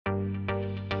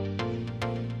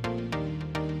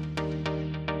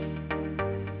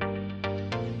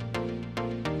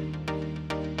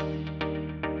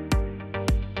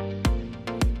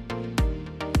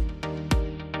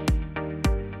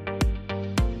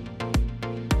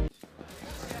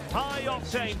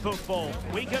High-octane football,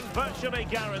 we can virtually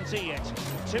guarantee it.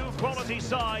 Two quality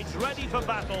sides ready for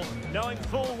battle, knowing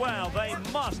full well they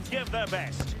must give their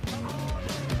best.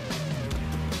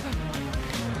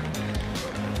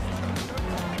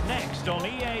 Next on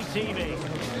EA TV.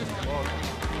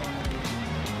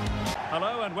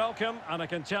 Hello and welcome, and I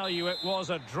can tell you it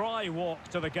was a dry walk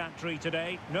to the gantry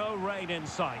today, no rain in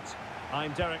sight.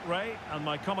 I'm Derek Ray, and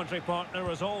my commentary partner,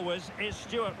 as always, is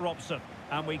Stuart Robson.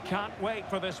 And we can't wait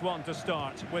for this one to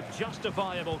start, with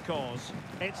justifiable cause.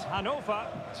 It's Hannover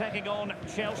taking on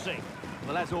Chelsea.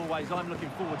 Well, as always, I'm looking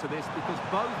forward to this because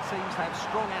both teams have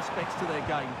strong aspects to their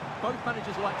game. Both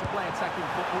managers like to play attacking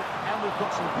football, and we've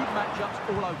got some good matchups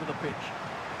all over the pitch.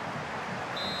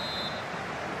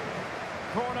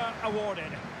 Corner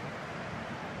awarded.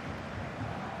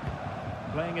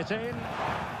 Playing it in.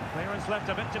 Clearance left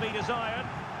a bit to be desired.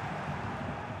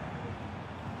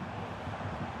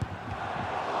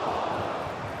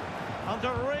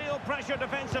 Under real pressure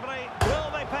defensively.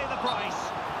 Will they pay the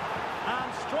price?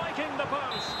 And striking the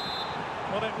post.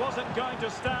 Well, it wasn't going to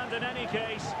stand in any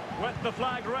case with the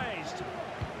flag raised.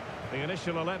 The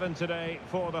initial 11 today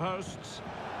for the hosts.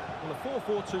 Well,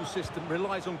 the 4-4-2 system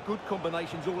relies on good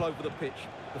combinations all over the pitch.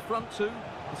 The front two,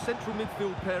 the central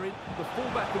midfield pairing, the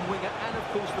fullback and winger, and of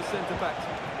course the centre-backs.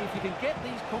 If you can get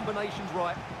these combinations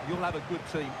right, you'll have a good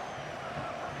team.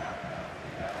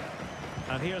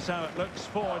 And here's how it looks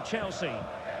for Chelsea.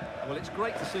 Well, it's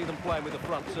great to see them playing with the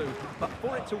front two, but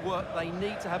for it to work, they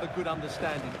need to have a good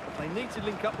understanding. They need to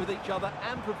link up with each other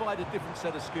and provide a different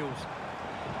set of skills.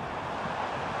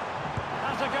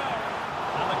 Has a go.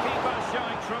 And the keeper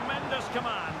showing tremendous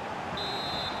command.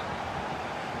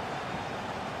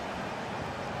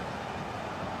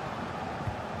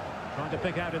 Trying to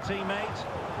pick out a teammate.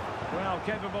 Well,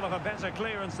 capable of a better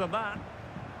clearance than that.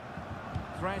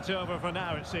 Threat over for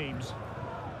now, it seems.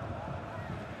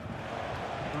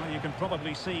 Well, you can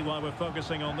probably see why we're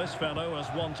focusing on this fellow as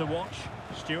one to watch.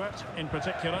 Stuart, in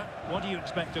particular, what do you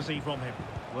expect to see from him?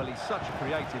 Well, he's such a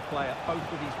creative player,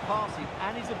 both with his passing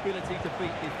and his ability to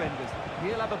beat defenders.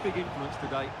 He'll have a big influence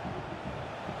today.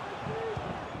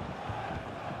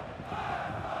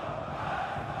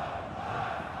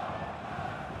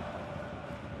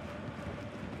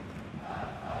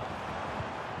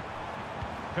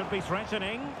 Could be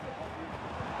threatening.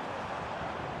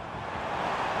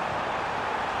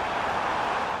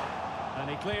 And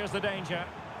he clears the danger.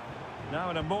 Now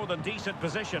in a more than decent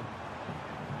position.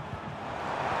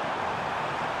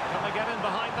 Can they get in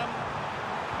behind them?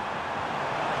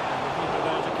 The keeper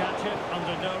there to catch it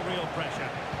under no real pressure.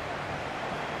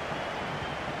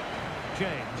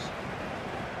 James.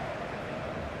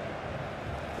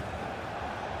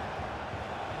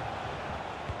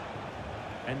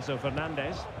 Enzo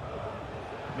Fernandez.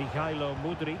 Mikhailo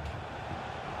Mudryk.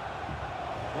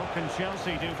 What can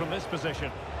Chelsea do from this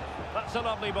position? That's a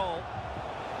lovely ball.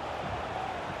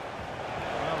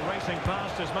 Well, racing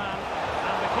past his man.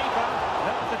 And the keeper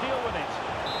left to deal with it.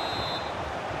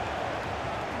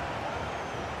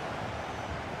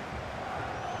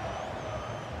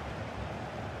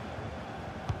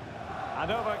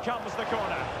 And over comes the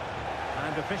corner.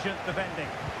 And efficient defending.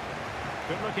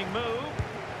 Good-looking move.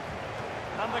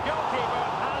 And the goalkeeper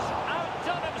has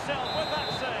outdone himself with that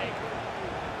save.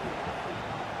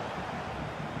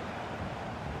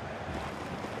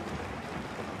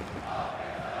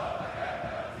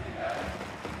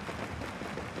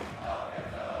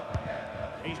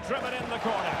 He's driven in the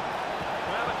corner.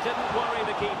 Well, it didn't worry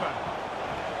the keeper.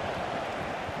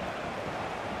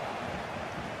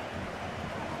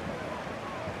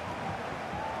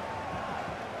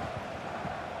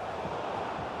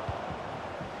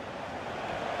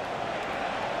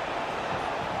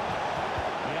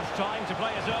 Time to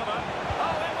play it over.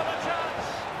 Oh, in with a chance!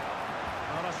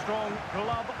 And a strong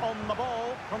glove on the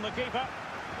ball from the keeper.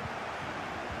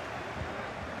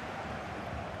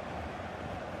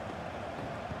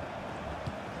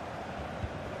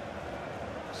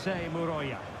 Sei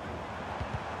Muroya.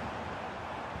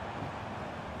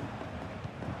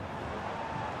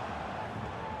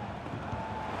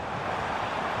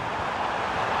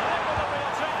 In with a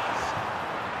real chance.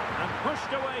 And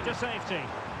pushed away to safety.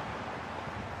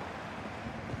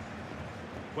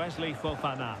 Wesley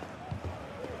Fofana.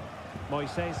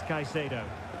 Moises Caicedo.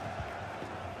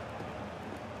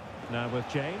 Now with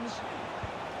James.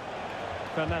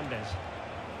 Fernandez.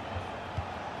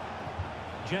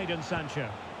 Jadon Sancho.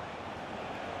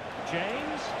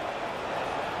 James.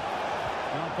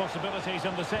 Well, possibilities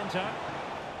in the centre.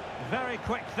 Very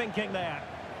quick thinking there.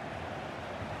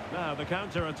 Now the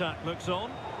counter-attack looks on.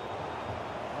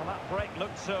 Well, that break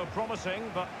looked so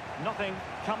promising, but nothing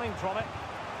coming from it.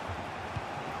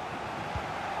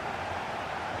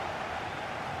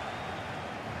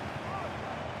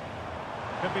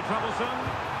 Could be troublesome.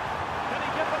 Can he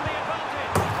give them the advantage?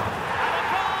 And a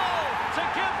goal to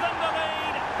give them the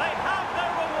lead. They have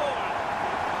their reward.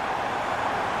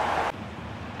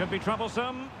 Could be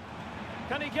troublesome.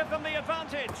 Can he give them the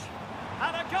advantage?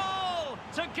 And a goal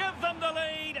to give them the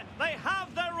lead. They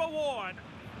have their reward.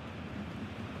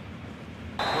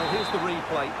 Well, here's the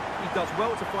replay. He does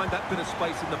well to find that bit of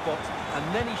space in the box,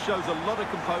 and then he shows a lot of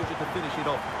composure to finish it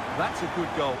off. That's a good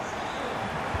goal.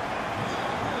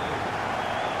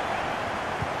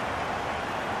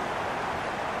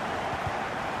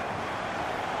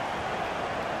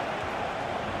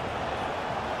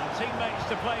 And teammates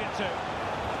to play it to.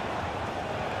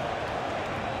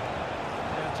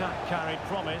 The attack carried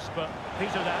promise, but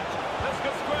petered out. This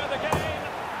could square the game,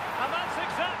 and that's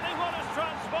exactly what has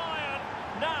transpired.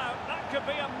 Now, that could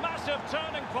be a massive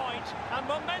turning point, and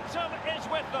momentum is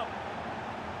with them.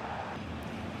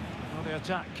 Well, the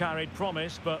attack carried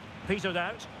promise, but petered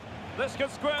out. This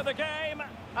could square the game,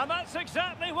 and that's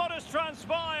exactly what has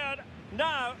transpired.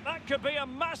 Now, that could be a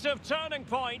massive turning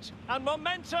point, and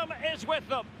momentum is with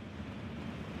them.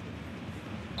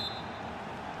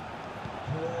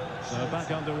 So back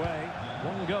underway.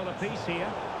 One goal apiece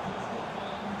here.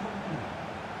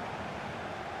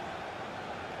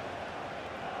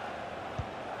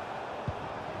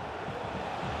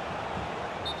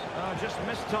 Just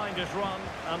mistimed his run,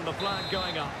 and the flag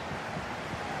going up.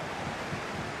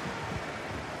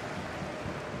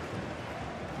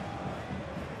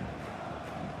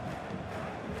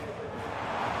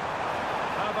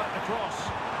 How about the cross?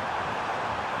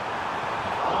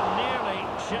 Well, nearly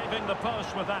shaving the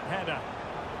post with that header.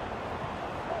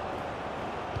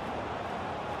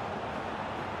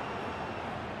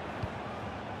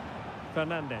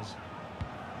 Fernandez.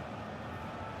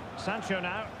 Sancho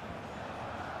now.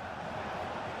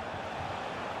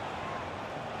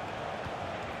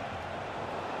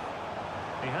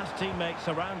 He has teammates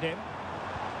around him.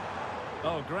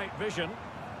 Oh, great vision.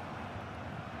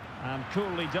 And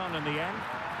coolly done in the end.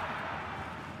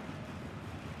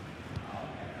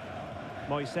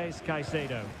 Moises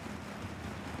Caicedo.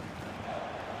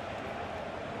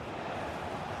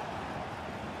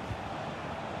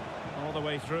 All the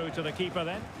way through to the keeper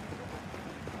then.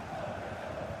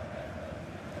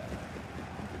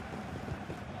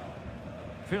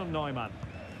 Phil Neumann.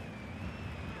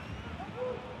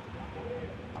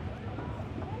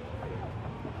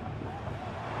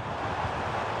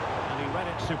 Read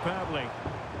it superbly.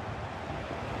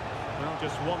 Well,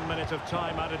 just 1 minute of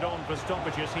time added on for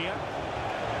stoppages here.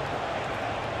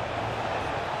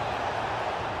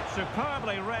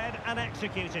 Superbly read and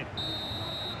executed.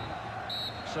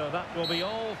 So that will be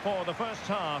all for the first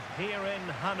half here in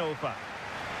Hannover.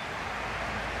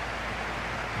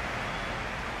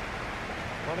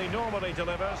 Well, he normally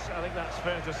delivers, I think that's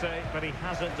fair to say, but he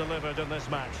hasn't delivered in this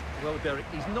match. Well, Derek,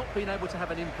 he's not been able to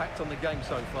have an impact on the game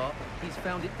so far. He's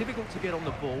found it difficult to get on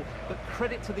the ball, but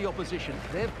credit to the opposition.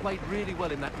 They've played really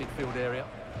well in that midfield area.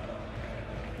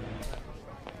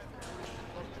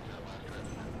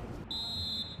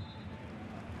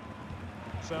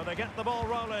 So they get the ball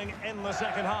rolling in the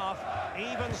second half.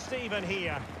 Even Steven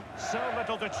here. So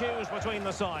little to choose between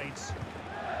the sides.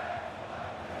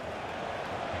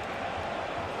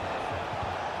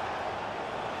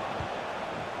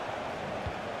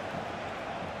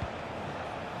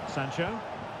 Sancho.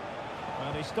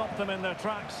 Well, he stopped them in their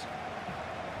tracks.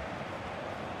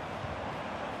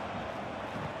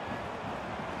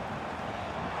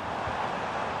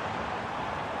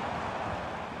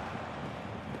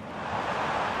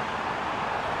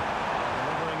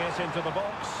 Delivering it into the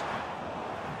box.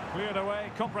 Cleared away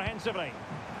comprehensively.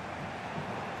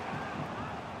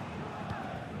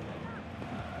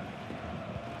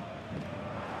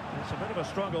 It's a bit of a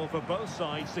struggle for both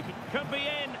sides to keep... Could be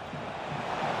in!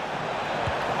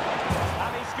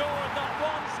 Scored not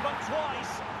once but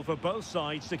twice for both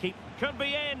sides to keep. Could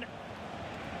be in.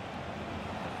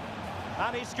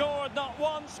 And he scored not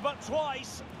once but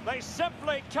twice. They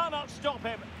simply cannot stop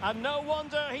him, and no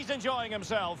wonder he's enjoying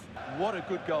himself. What a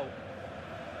good goal.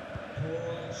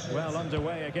 Well,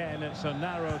 underway again. It's a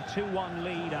narrow 2-1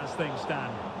 lead as things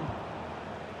stand.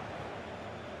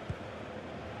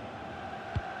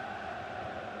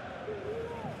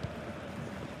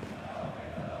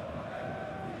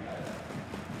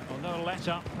 No let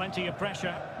up, plenty of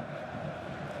pressure.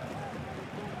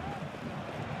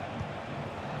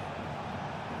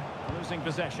 Losing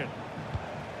possession.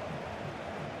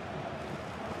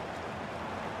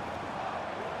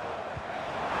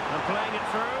 And playing it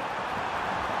through.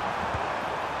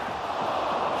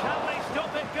 Can they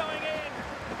stop it going in?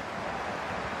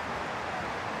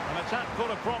 An attack full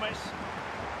of promise.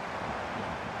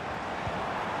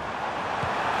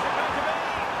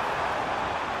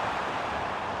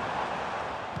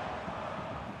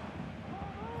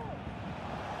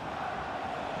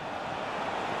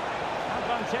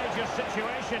 advantageous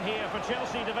situation here for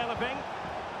Chelsea developing,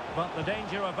 but the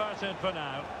danger averted for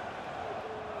now.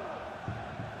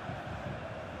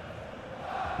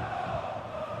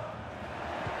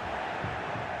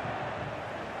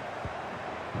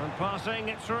 And passing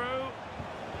it through.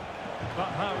 But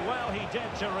how well he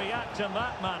did to react in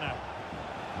that manner.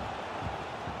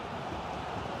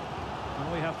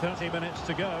 And we have 30 minutes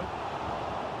to go.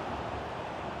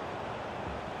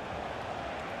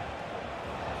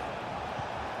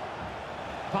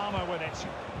 Palmer with it.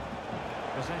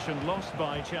 Possession lost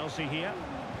by Chelsea here.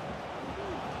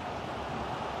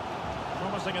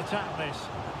 Promising attack this.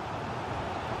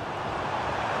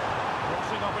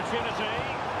 Crossing opportunity.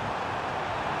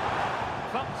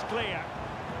 Thumped clear.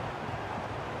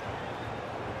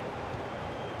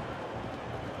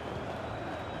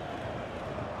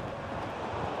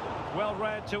 Well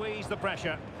read to ease the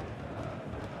pressure.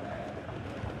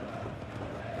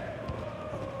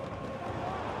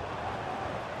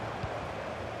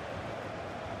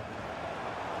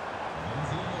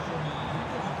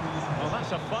 Well,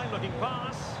 that's a fine-looking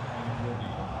pass.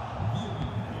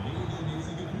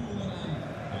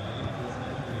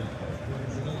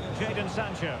 Jadon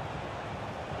Sancho.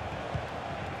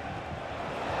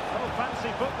 Oh,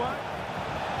 fancy footwork.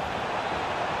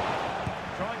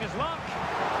 Trying his luck.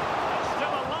 It's still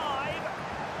alive.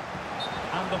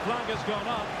 And the flag has gone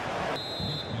up.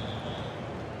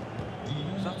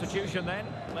 Substitution then.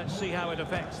 Let's see how it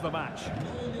affects the match.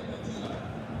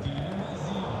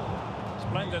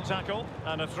 Splendid tackle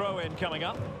and a throw-in coming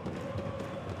up.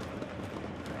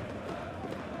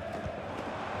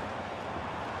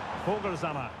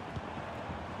 Vogelsammer.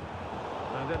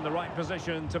 And in the right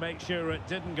position to make sure it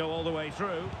didn't go all the way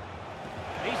through.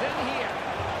 He's in here.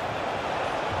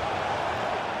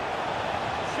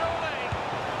 Surely.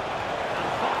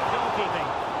 And fine goalkeeping.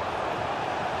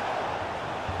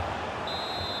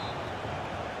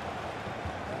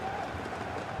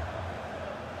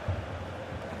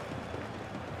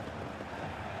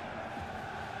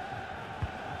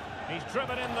 He's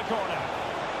driven in the corner.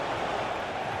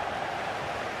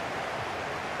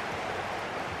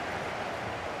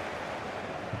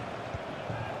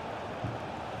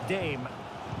 Dame.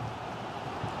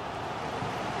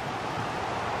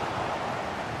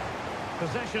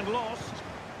 Possession lost.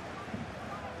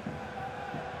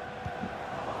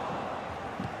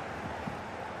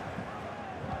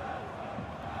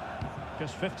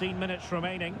 Just 15 minutes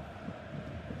remaining.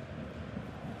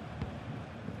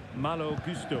 Malo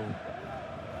Gusto.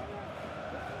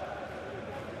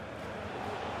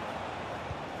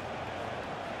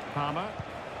 Palmer.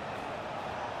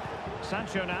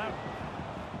 Sancho now.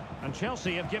 And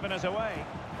Chelsea have given us away.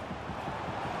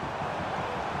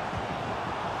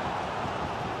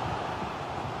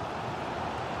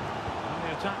 And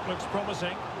the attack looks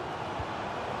promising.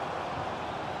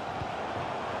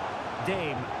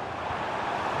 Dame.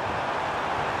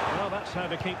 Well, that's how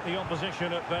to keep the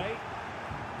opposition at bay.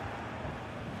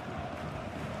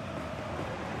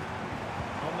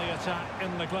 On the attack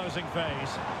in the closing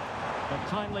phase. But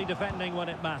timely defending when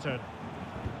it mattered.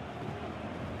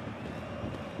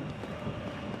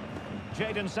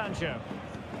 Jadon Sancho.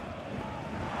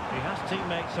 He has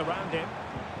teammates around him.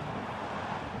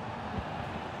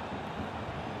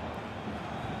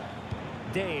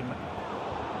 Dame.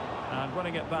 And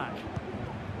running it back.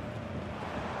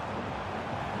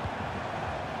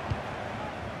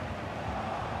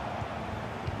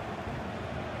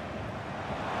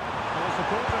 The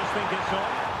supporters think it's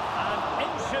on. And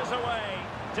inches away.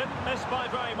 Didn't miss by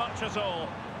very much at all.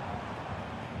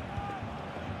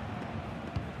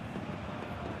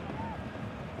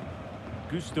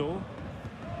 Gusto.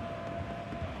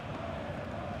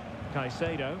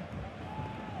 Caicedo.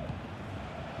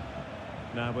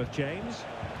 Now with James.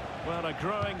 Well, a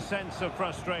growing sense of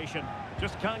frustration.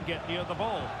 Just can't get near the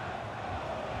ball.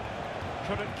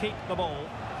 Couldn't keep the ball.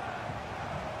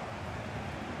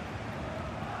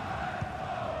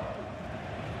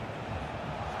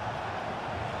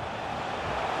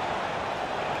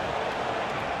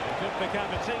 It could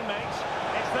become a teammate.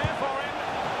 It's there for him.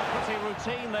 Pretty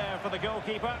routine there for the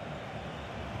goalkeeper.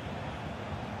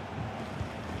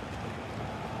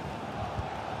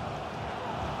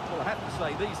 Well, I have to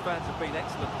say, these fans have been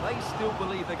excellent. They still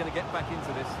believe they're going to get back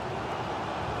into this.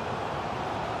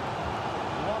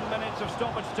 1 minute of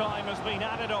stoppage time has been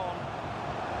added on.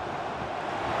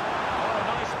 Oh, a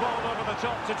nice ball over the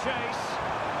top to chase.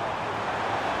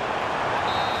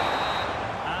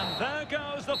 And there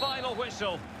goes the final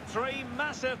whistle. 3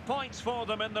 massive points for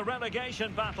them in the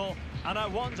relegation battle. And I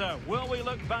wonder, will we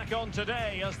look back on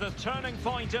today as the turning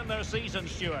point in their season,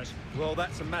 Stuart? Well,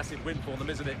 that's a massive win for them,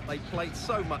 isn't it? They played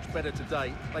so much better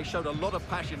today. They showed a lot of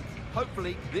passion.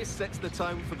 Hopefully, this sets the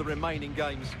tone for the remaining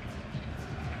games.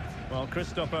 Well,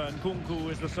 Christopher Nkunku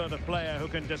is the sort of player who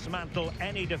can dismantle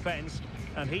any defence,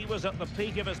 and he was at the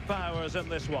peak of his powers in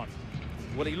this one.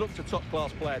 Well, he looked a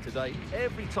top-class player today.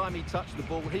 Every time he touched the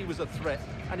ball, he was a threat,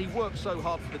 and he worked so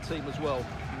hard for the team as well.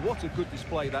 What a good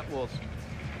display that was.